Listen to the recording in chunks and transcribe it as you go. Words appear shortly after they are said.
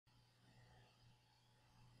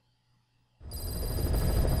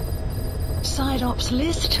Side ops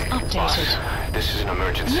list updated. Boss, this is an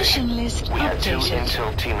emergency. Mission list We had 2 updated.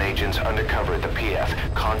 intel team agents undercover at the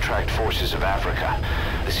PF, Contract Forces of Africa.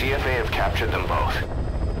 The CFA have captured them both.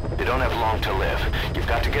 They don't have long to live. You've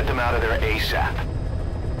got to get them out of there ASAP.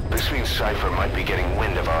 This means Cipher might be getting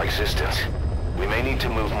wind of our existence. We may need to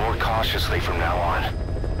move more cautiously from now on.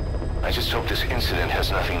 I just hope this incident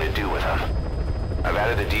has nothing to do with them. I've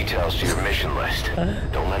added the details to your mission list.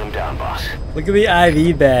 Don't let them down, boss. Look at the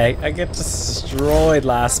IV bag. I get destroyed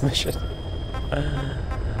last mission.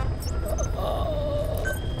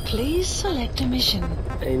 Please select a mission.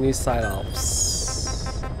 Any new side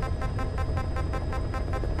ops?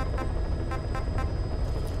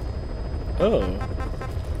 Oh.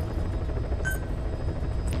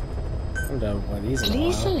 I'm done with one of these in a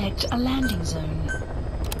Please while. select a landing zone.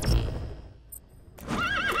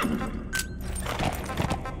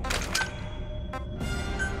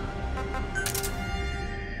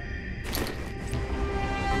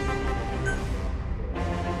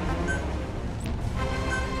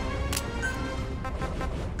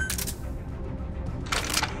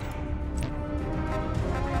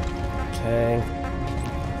 Okay.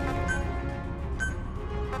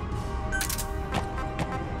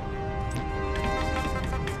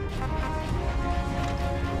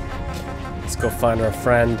 Let's go find our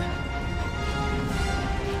friend.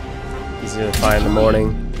 Easier to find in the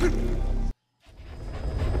morning.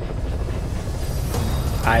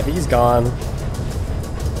 Ivy's gone.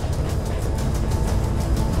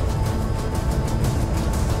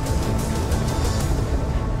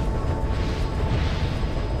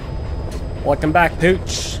 Welcome back,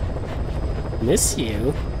 Pooch. Miss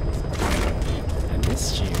you. I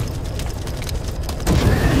missed you.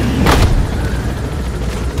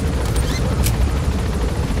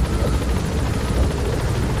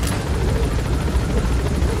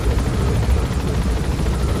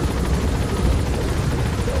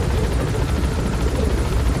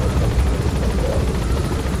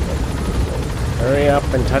 Hurry up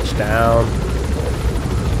and touch down.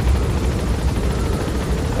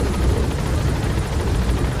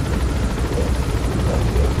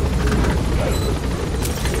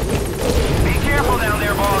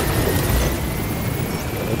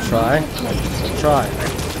 Try. Try.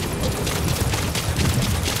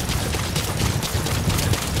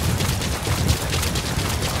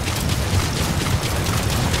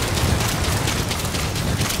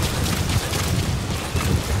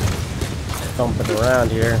 Thumping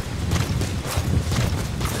around here.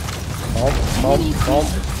 Bump, Enemy bump, bump.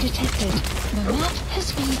 presence detected. The map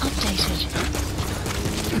has been updated.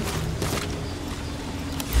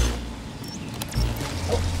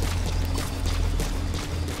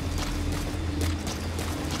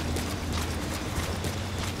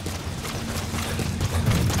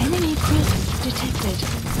 Enemy presence detected.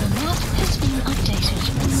 The map has been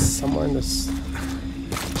updated. Somewhere in this.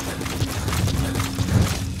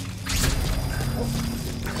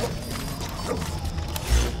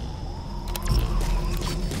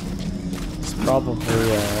 It's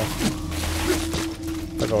probably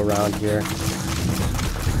I'll go around here.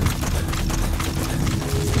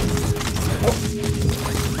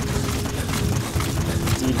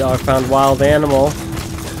 D-Dog found wild animal.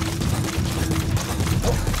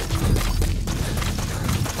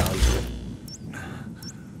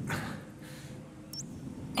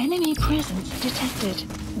 Enemy presence detected.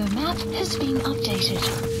 The map has been updated.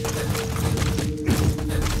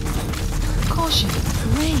 Caution,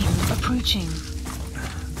 rain approaching.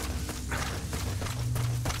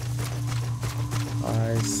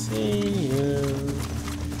 I see you.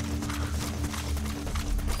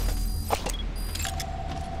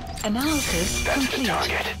 Analysis That's complete. the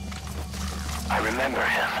target. I remember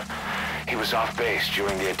him. He was off base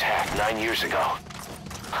during the attack 9 years ago.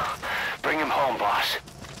 Bring him home, boss.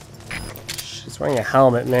 She's wearing a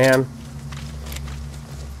helmet, man.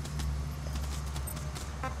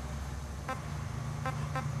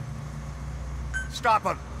 Stop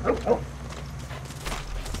him!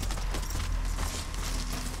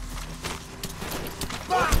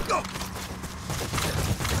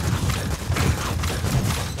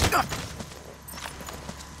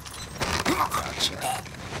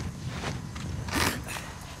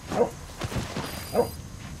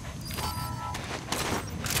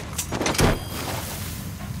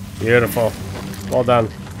 Beautiful. Well done.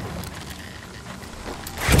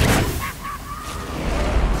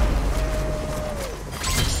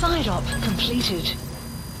 Side op completed.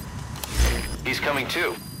 He's coming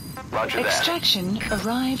too. Roger that. Extraction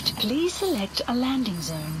arrived. Please select a landing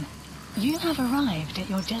zone. You have arrived at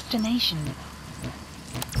your destination.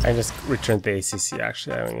 I just returned the ACC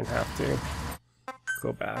actually. I don't even have to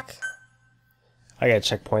go back. I got a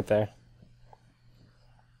checkpoint there.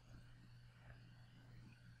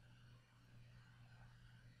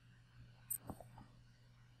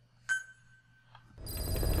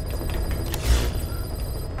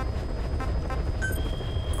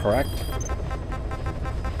 Correct?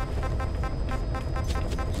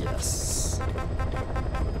 Yes.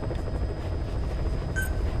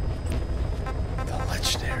 The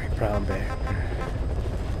legendary brown bear.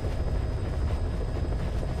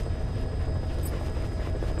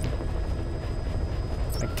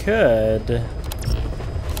 I could...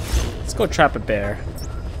 Let's go trap a bear.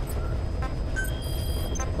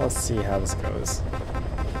 Let's see how this goes.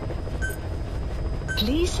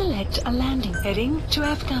 Please select a landing heading to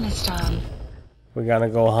Afghanistan. We're gonna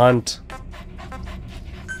go hunt.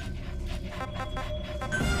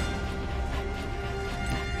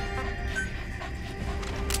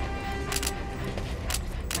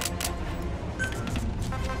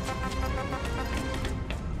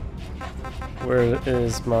 Where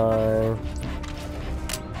is my...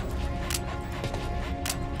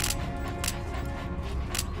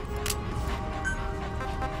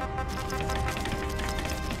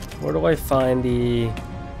 Where do I find the...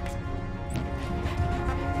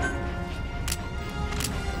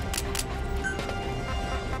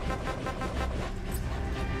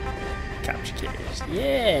 Capture cage?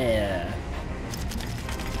 Yeah!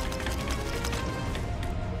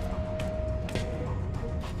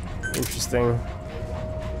 Interesting.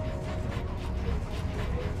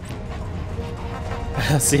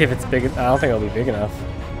 See if it's big. I don't think it'll be big enough.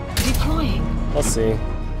 Deploying. We'll see.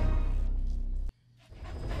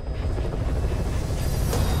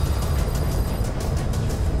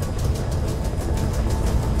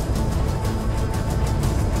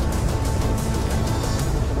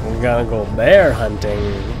 We're gonna go bear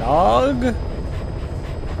hunting, dog.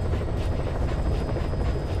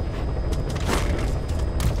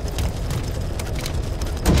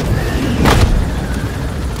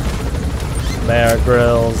 Bear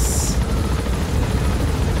Grylls.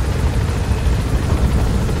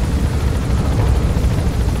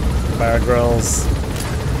 Bear Grylls.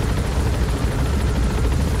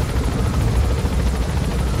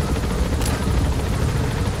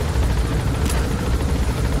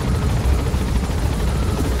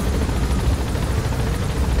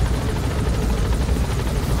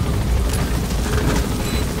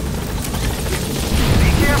 Be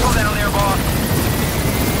careful down there, boss.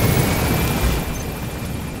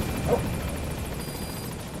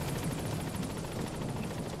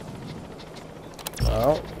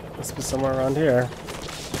 Oh, must be somewhere around here.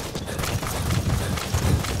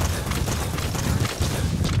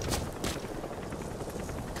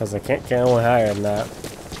 Because I can't get any higher than that.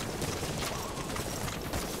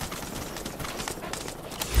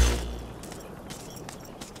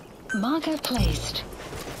 Marker placed.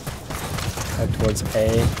 Head towards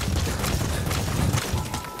A.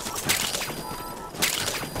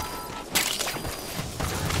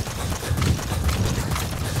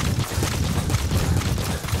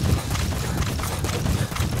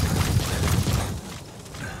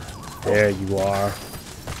 There you are.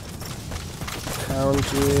 Found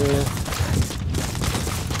you.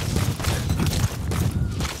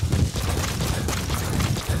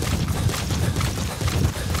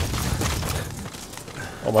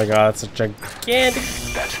 Oh my god, it's a gigantic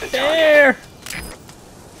That's the bear!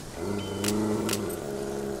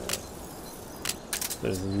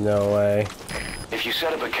 There's no way. If you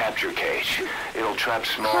set up a capture cage, it'll trap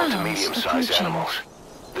small to Clowns medium-sized approaching. animals.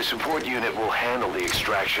 The support unit will handle the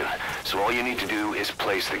extraction, so all you need to do is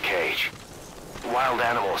place the cage. Wild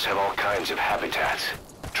animals have all kinds of habitats.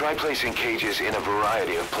 Try placing cages in a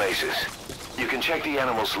variety of places. You can check the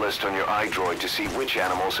animals list on your iDroid to see which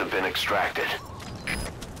animals have been extracted.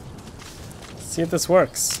 See if this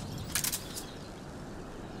works.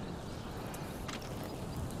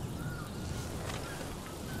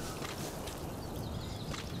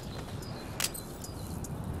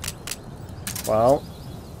 Well,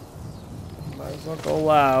 might as well go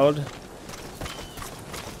loud.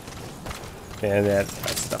 And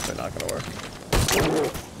that's definitely not gonna work.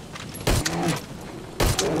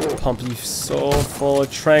 Pump you so full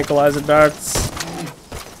of tranquilizer darts.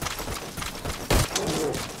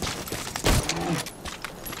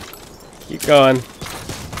 Keep going.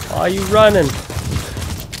 Why are you running?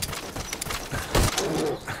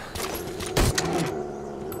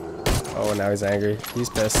 Oh, now he's angry. He's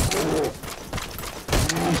pissed.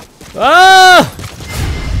 Ah!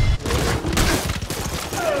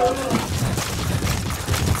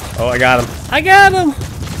 Oh, I got him. I got him!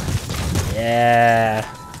 Yeah.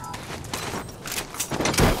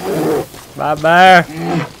 Bye, bear.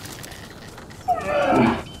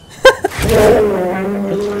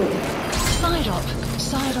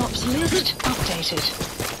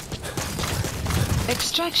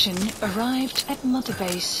 Extraction arrived at Mother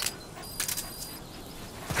Base.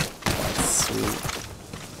 Sweet.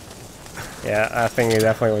 Yeah, I think he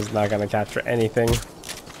definitely was not gonna capture anything.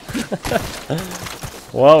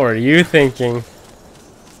 What were you thinking?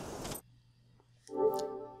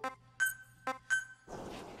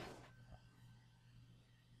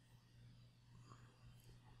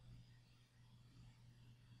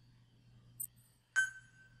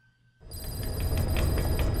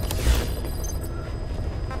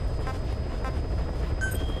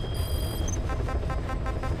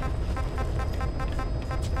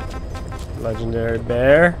 Legendary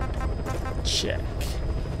bear. Check.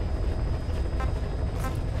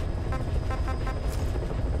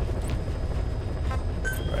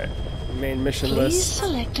 Right. Main mission Please list.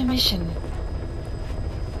 select a mission.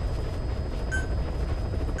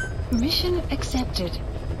 Mission accepted.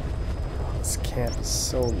 This camp is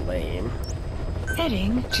so lame.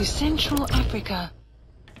 Heading to Central Africa.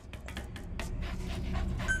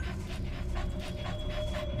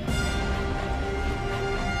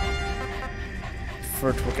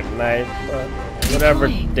 For to work at night, but whatever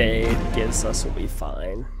day it gives us will be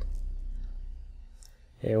fine.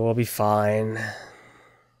 It will be fine.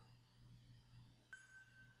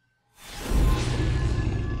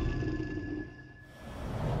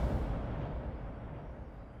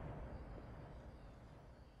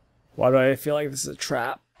 Why do I feel like this is a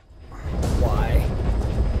trap? Why?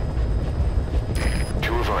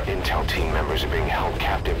 Two of our intel team members are being held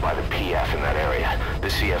captive by the PF in that area, the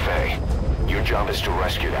CFA. Your job is to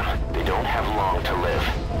rescue them. They don't have long to live.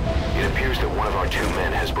 It appears that one of our two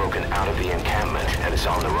men has broken out of the encampment and is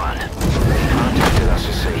on the run. He contacted us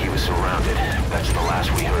to say he was surrounded. That's the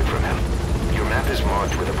last we heard from him. Your map is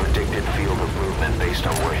marked with a predicted field of movement based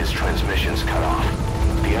on where his transmissions cut off.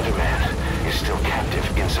 The other man is still captive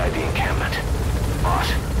inside the encampment.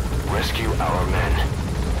 Boss, rescue our men.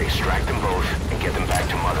 Extract them both and get them back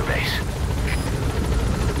to Mother Base.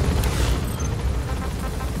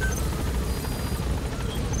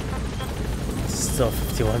 Still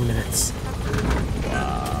 51 minutes.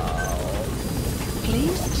 Wow.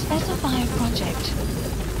 Please specify a project.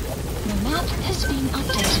 The map has been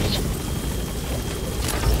updated.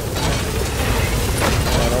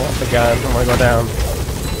 I don't want the gun. I'm gonna go down.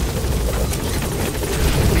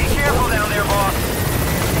 Be careful down there, boss.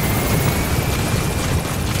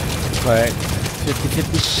 Like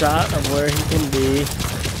 50-50 shot of where he can be.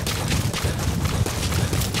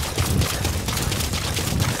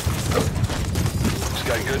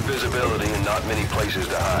 Got good visibility and not many places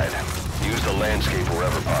to hide. Use the landscape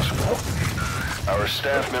wherever possible. Our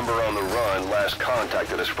staff member on the run last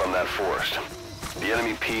contacted us from that forest. The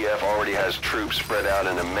enemy PF already has troops spread out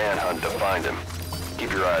in a manhunt to find him.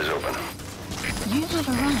 Keep your eyes open. You have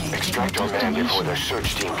arrived Extract at our your man before destination. their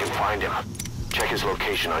search team can find him. Check his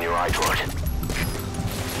location on your iDroid.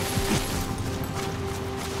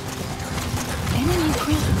 Enemy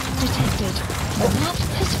presence detected. The map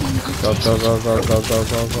has been Go, updated. go, go, go, go, go,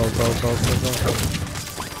 go, go, go, go, go, go.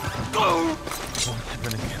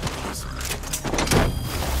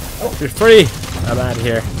 You're free! I'm out of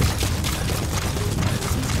here.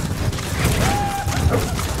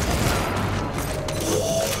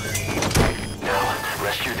 Now,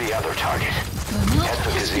 rescue the other target. The map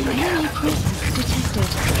has been enemy presence detected.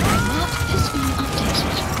 The map has been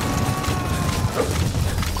updated.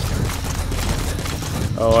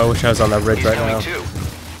 Oh, I wish I was on that ridge He's right coming now. too.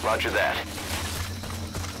 Roger that.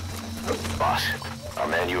 Boss, our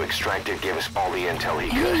man you extracted gave us all the intel he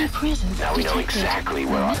Enemy could. presence Now we know detected. exactly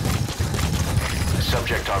where our...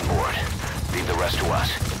 Subject on board. Leave the rest to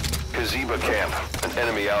us. Kaziba camp, an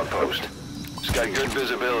enemy outpost. It's got good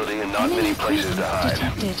visibility and not Enemy many places to hide.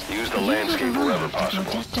 detected. Use the You landscape have wherever arrived at your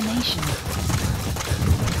possible. destination.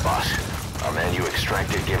 Boss, our man you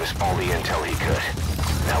extracted gave us all the intel he could.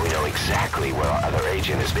 Now we know exactly where our other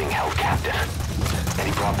agent is being held captive. And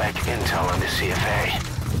he brought back intel on the CFA.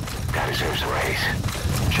 Guy deserves a raise.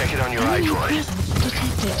 Check it on your Enemy iDroid. presence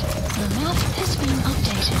detected. The map has been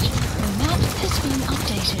updated. The map has been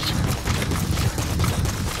updated.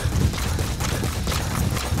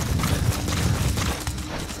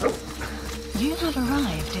 You have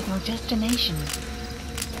arrived at your destination.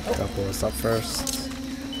 Gotta blow this up first.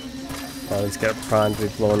 Oh, let's get prawn to be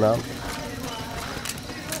blown up.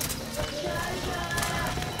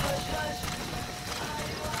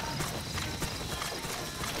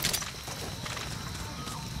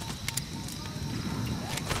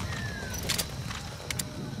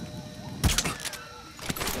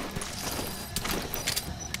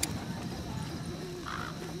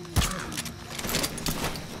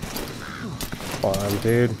 Come on,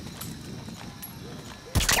 dude.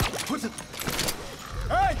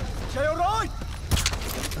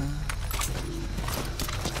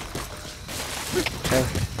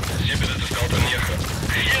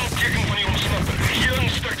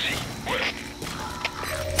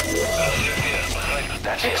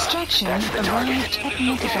 That's him. Extraction That's the target. arrived at He's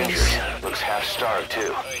Militaires. injured. Looks half-starved,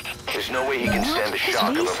 too. There's no way he can stand the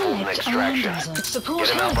shock of a full extraction. Support Get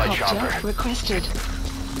him out by helicopter chopper. requested.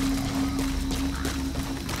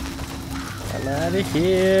 I'm out of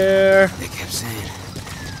here. They kept saying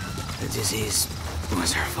the disease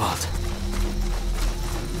was her fault.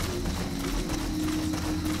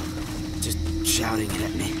 Just shouting it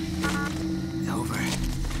at me. Over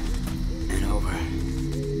and over.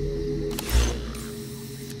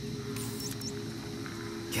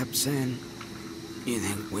 Kept saying, you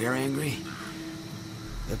think we're angry?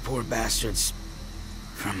 The poor bastards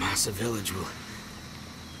from Massa Village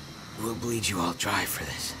will bleed you all dry for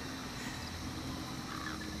this.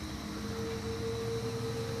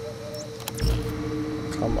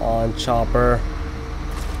 Come on, Chopper.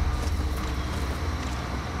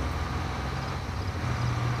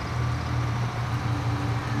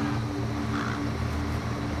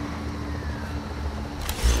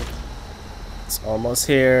 It's almost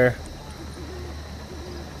here.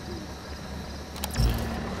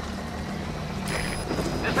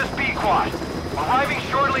 This is B-Quad. Arriving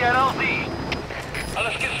shortly at LZ.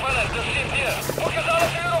 Alles geht schneller, das steht hier. Fokus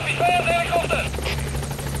alles für Offizier der Helikopter.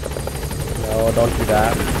 No, don't do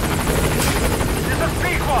that. This is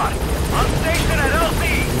B-Quad. On station at LZ.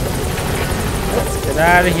 Let's get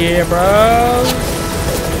out of here, bro.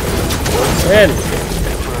 In.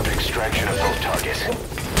 Confirmed extraction of both targets.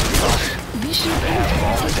 Boss, Mission they have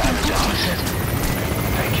all the is diamond dogs. completed.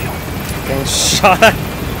 Thank you. Getting shot at.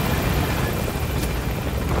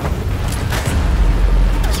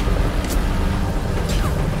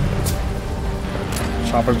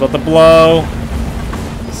 Chopper's about to blow.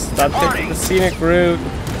 Stop taking the scenic route.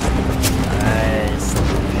 Nice.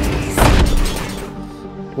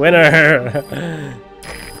 Winner.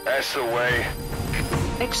 That's the way.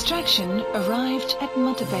 Extraction arrived at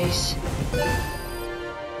Mother Base.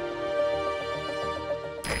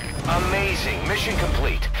 Amazing. Mission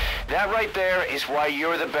complete. That right there is why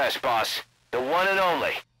you're the best, boss. The one and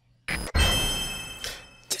only.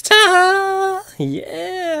 Ta-ta!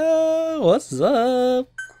 Yeah, what's up?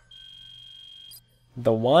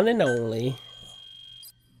 The one and only.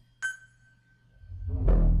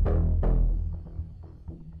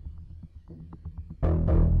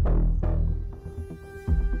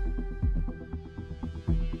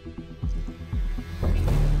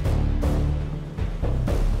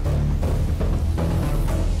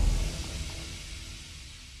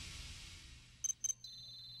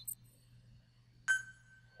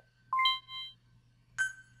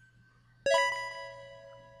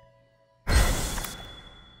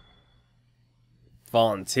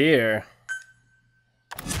 Volunteer.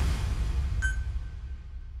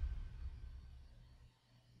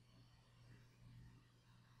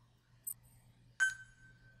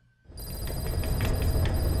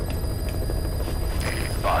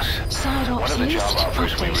 Boss, Side one ops of the job list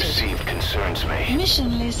offers we updated. received concerns me.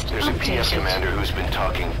 Mission list There's a PF updated. commander who's been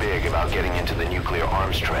talking big about getting into the nuclear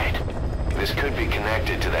arms trade. This could be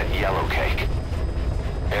connected to that yellow cake.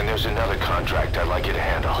 And there's another contract I'd like you to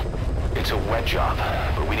handle. It's a wet job,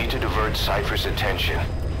 but we need to divert Cipher's attention.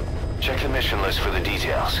 Check the mission list for the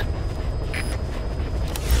details.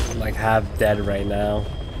 I'm like half dead right now.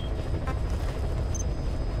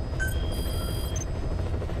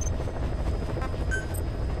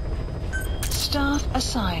 Staff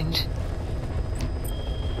assigned.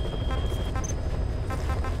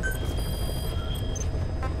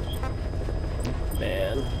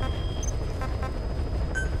 Man.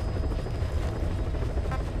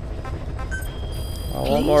 I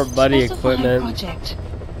want more Please buddy specify equipment. Project.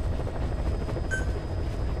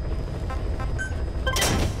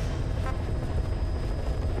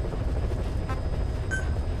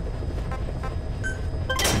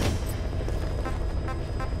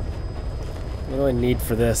 What do I need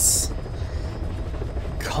for this?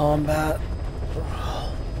 Combat.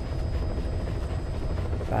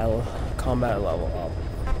 Battle. Combat level up.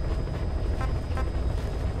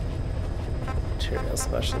 Material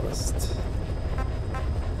specialist.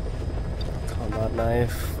 Combat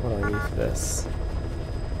knife. What do I need for this?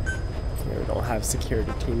 Here, we don't have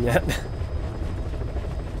security team yet.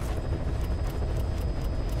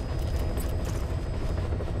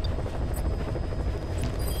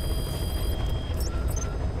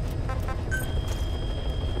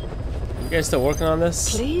 You guys still working on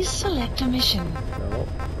this? Please select a mission. No.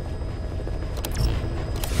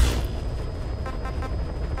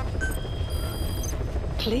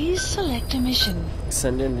 Please select a mission.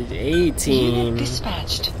 Send in the A Unit team.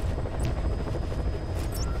 dispatched.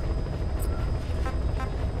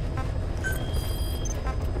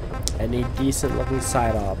 Any decent looking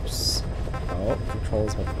side ops. Oh,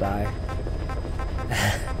 control's about to die.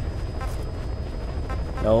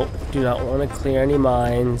 Nope, do not want to clear any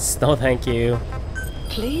mines. No, thank you.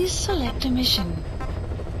 Please select a mission.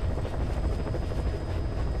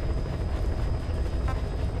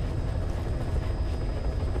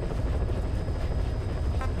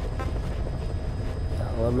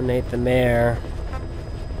 Eliminate the mayor.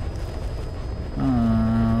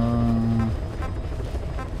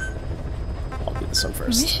 I'll do this one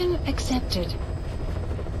first. Mission accepted.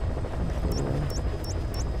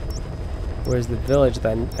 Where's the village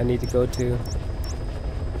that I need to go to?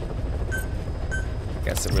 I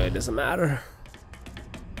guess it really doesn't matter.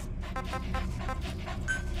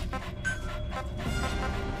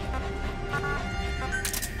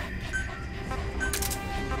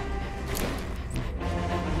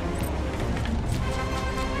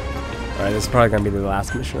 Alright, this is probably gonna be the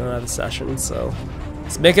last mission of the session, so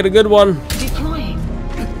let's make it a good one. Deploying